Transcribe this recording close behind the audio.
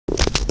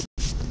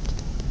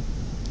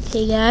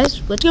Hey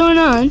guys, what's going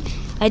on?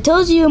 I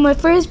told you in my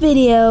first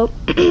video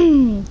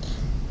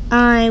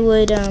I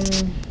would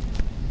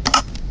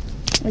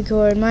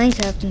record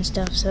Minecraft and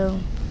stuff, so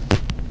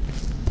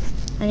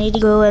I need to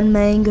go in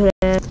Minecraft.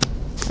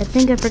 I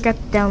think I forgot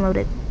to download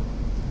it.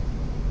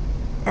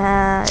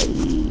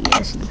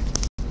 Yes.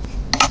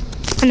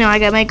 No, I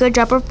got my good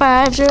dropper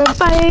 5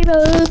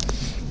 survival.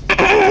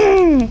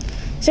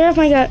 Sorry if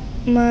I got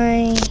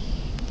my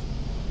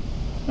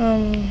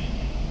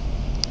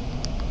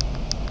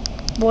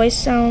voice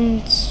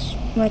sounds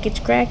like it's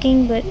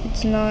cracking, but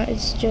it's not.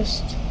 It's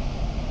just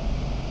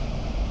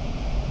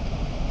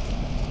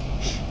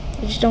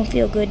I just don't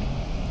feel good.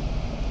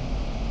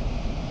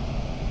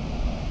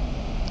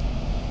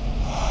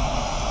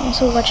 I'm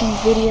also watching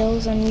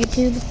videos on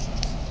YouTube.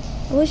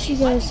 I wish you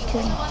guys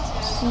could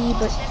see,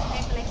 but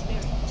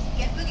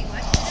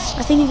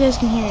I think you guys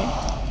can hear it.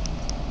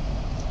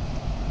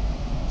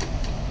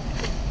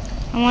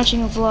 I'm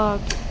watching a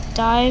vlog.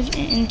 Dive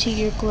into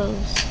your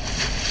clothes.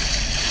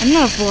 I'm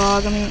not a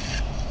vlog, I mean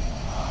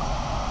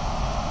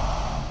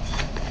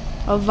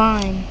a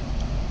Vine.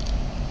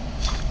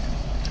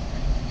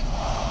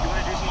 You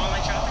want to do some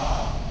online shopping?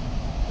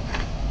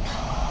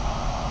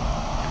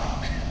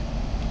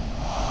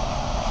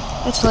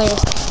 That's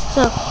hilarious.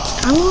 So,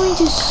 I'm going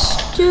to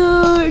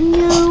start.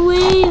 No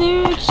way,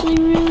 they're actually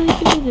really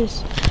good at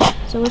this.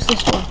 So, what's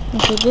this for?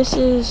 Okay, this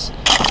is.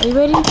 Are you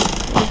ready?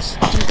 Let's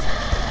do.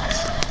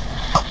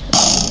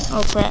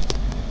 Oh crap.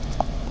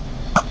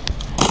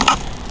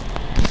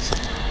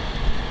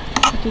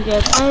 Okay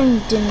guys, I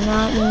did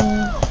not mean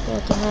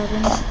that to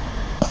happen.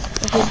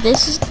 Okay,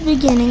 this is the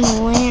beginning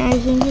where I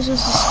think you're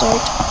supposed to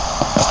start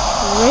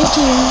right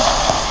here.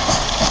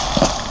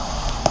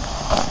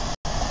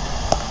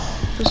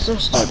 Just to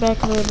start back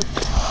there, but it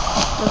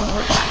doesn't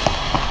work.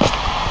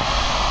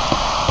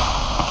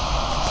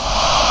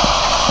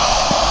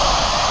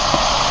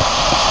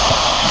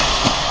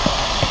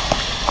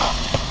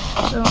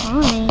 So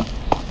I'm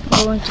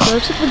going to go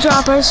to the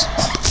droppers.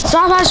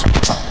 Droppers!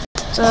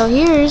 So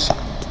here's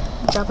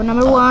dropper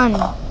number 1.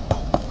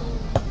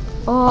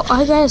 Oh,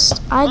 I just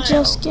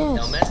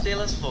guessed.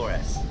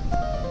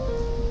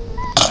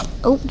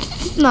 Oh,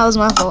 that was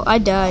my fault. I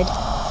died.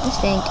 I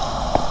stink.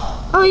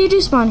 Oh, you do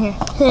spawn here.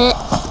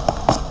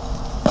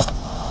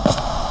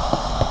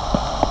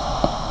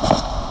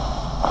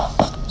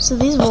 So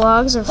these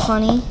vlogs are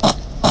funny.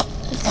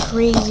 It's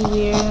crazy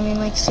weird. I mean,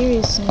 like,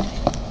 seriously.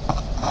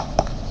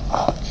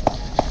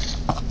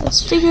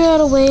 Let's figure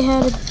out a way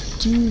how to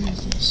do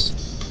this.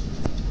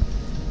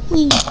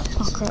 Whee!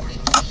 Oh crap.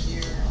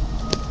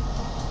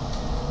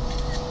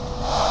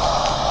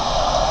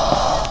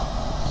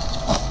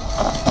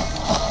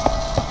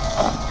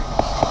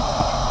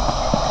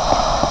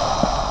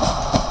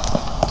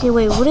 Okay,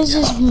 wait, what does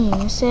this mean?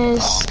 It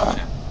says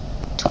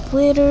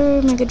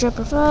Twitter,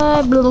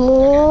 Megadropper5, blah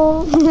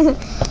blah blah.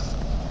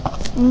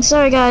 I'm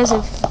sorry guys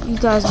if you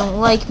guys don't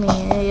like me.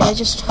 I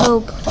just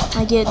hope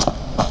I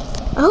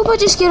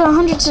just get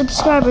 100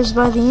 subscribers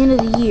by the end of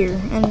the year,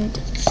 and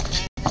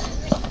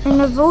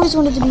I've always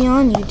wanted to be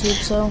on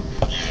YouTube, so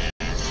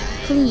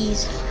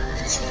please,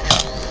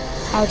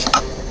 ouch,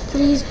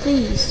 please,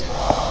 please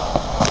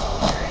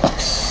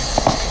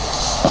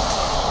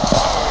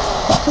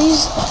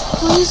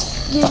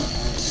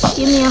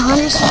give me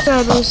 100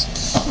 subscribers,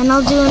 and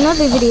I'll do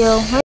another video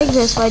like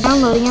this by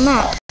downloading a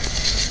map.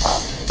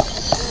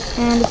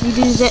 And if you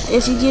do that,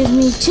 if you give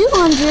me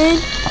 200,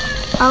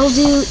 I'll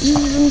do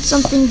even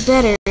something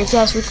better if you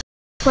guys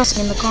request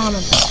in the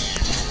comments.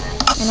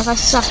 And if I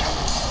suck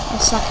at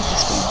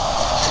this game.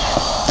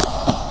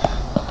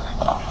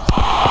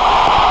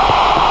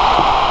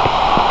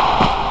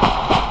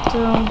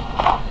 So,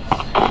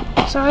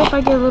 sorry if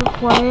I get a little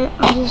quiet.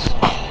 I'm just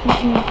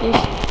looking at this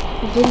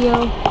video.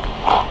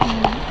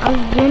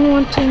 I've been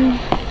wanting.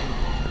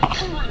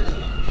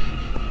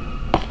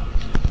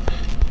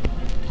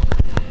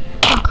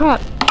 Oh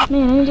crap!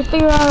 Man, I need to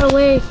figure out a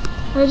way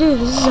how to do this.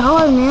 This is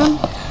hard, man.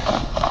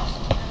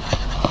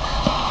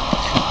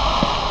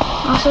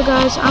 Also,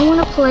 guys, I want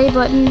a play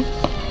button.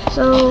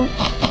 So,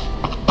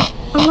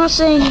 I'm not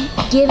saying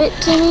give it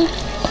to me.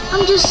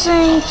 I'm just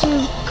saying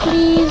to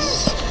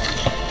please.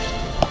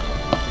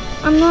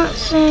 I'm not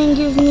saying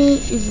give me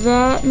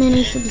that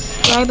many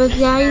subscribers,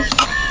 guys.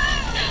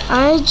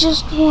 I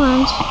just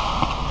want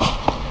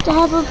to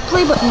have a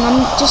play button.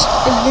 I'm just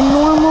the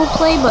normal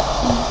play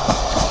button.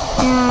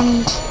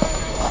 And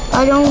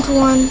I don't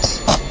want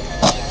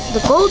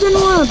the golden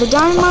one or the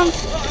diamond one.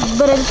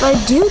 But if I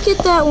do get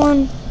that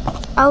one,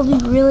 I'll be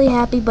really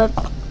happy. But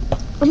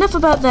enough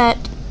about that.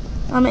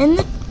 In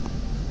the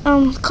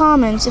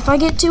comments, if I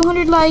get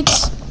 200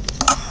 likes,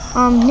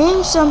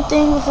 name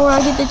something before I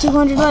get the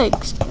 200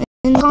 likes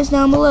in the comments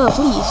down below,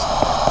 please,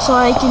 so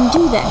I can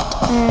do that.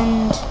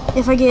 And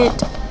if I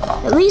get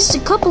at least a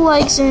couple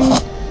likes and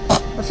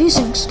a few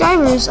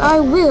subscribers, I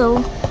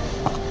will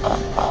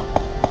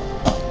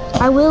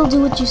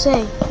do what you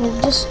say. Well,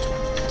 just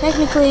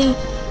technically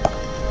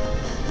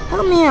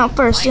help me out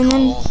first, and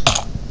then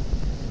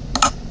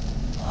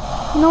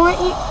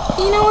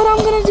you know what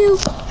I'm gonna do?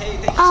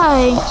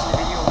 I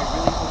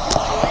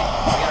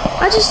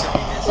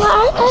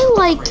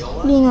like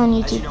being on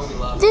YouTube.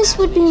 This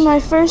would be my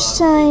first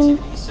time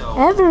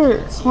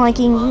ever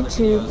liking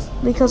YouTube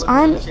because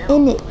I'm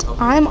in it.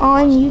 I'm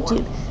on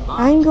YouTube.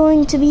 I'm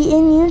going to be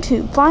in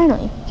YouTube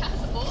finally.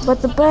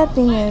 But the bad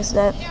thing is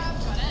that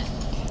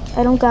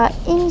I don't got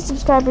any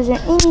subscribers or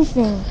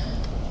anything.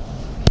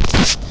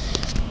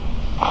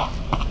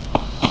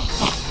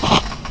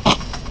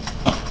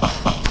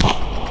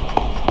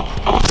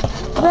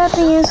 The bad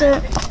thing is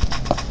that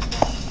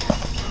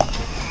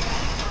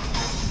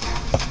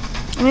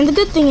the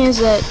good thing is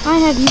that I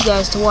have you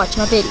guys to watch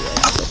my videos.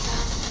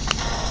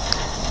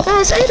 But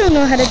guys, I don't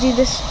know how to do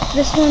this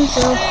one,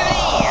 so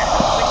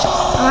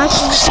I'm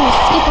actually just gonna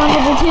skip on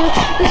level 2.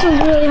 This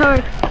one's really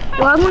hard.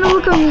 Well, I'm gonna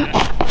look on.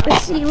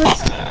 Let's see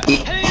what's.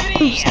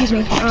 Excuse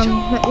me.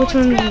 Which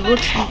one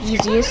looks the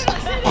easiest?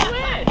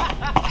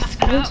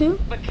 Level 2?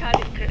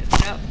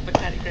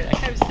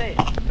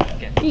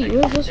 Hey,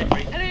 where's this one?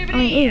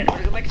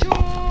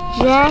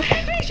 Jack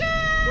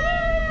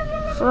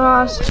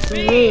Frost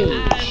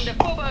Rage.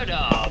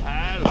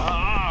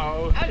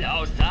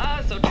 Hello,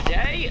 sir. So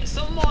today,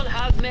 someone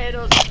has made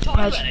us a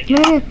toilet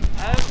again.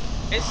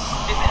 It looks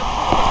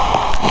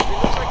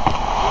like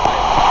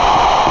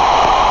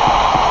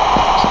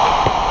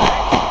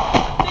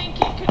I think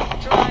you could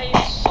try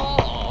and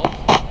sort of.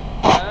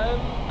 I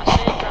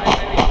say try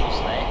very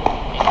loosely.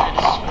 It kind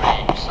of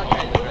scrapes.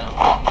 Okay,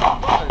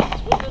 buttons.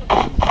 What are the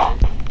buttons do?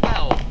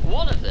 Well,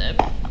 one of them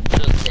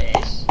does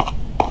this.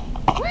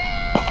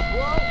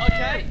 Whoa,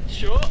 okay,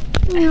 sure.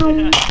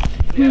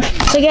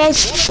 So guys,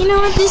 you know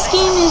what, this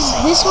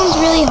one's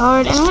really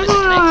hard, and I don't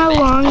know how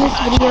long this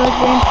video has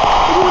been,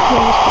 but who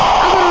cares?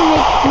 I gotta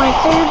make my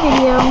third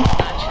video.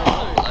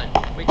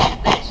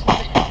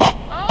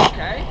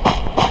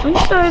 I'm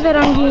sorry that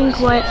I'm being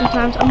quiet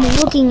sometimes. I'm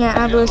looking at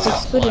Ableistic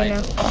Squid right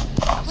now.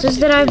 It says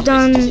that I've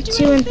done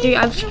 2 and 3.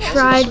 I've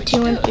tried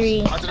 2 and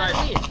 3.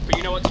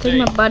 Take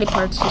my body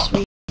parts just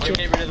reach it.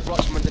 Get rid of the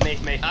blocks from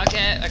underneath me.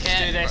 Okay.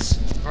 Do this.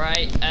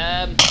 Right,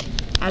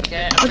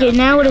 Okay,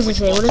 now what does it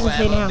say? What does it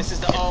say now? This is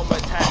the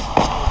ultimate test.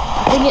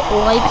 I think it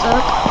lights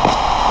up.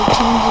 It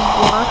changes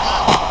blocks.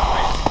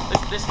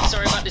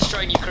 Sorry about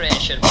destroying your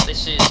creation, but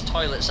this is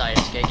toilet science,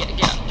 okay? Get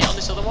on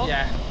this other one.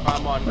 Yeah,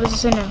 I'm on. What does it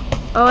say now?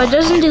 Oh, it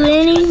doesn't do I'm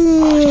just anything.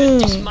 gonna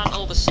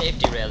dismantle the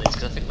safety railings,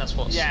 because I think that's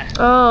what's... Yeah.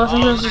 Oh, I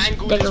think that's just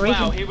angled as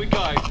decoration. well. Here we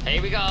go.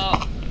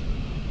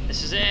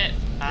 This is it.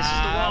 This is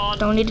the one.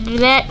 Don't need to do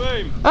that.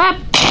 Boom. Up!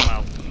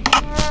 Wow.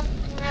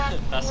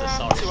 That's a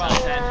solid 2 out of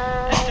 10.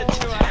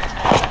 2 out of 10.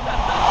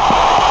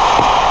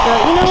 But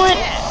you know what?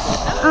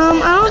 I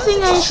don't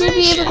think I should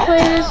be able to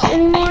play this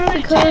anymore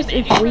because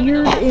it's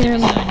weird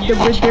and the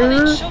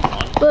rigor.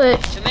 But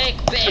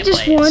I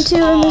just want to,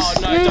 and this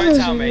game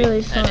is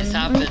really fun. It's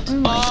happened. It's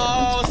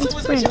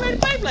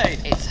friendly.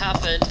 It's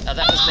happened. That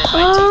was made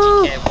by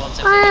Oh, TTK once.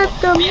 I have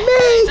to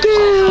make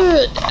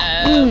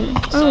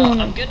it! So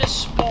I'm gonna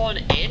spawn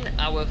in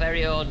our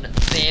very own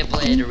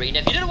Beyblade arena.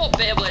 If you don't know what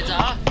Beyblades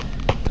are,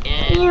 you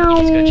need to go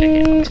check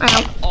it out.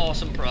 It's an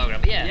awesome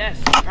program. Yeah.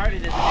 Yes. Apparently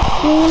there's a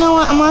You know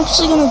what? I'm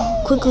actually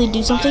gonna quickly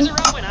do something. I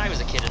was around when I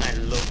was a kid and I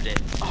loved it.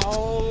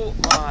 Oh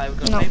my, we've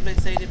got Beyblade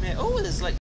Stadium here. Oh, there's like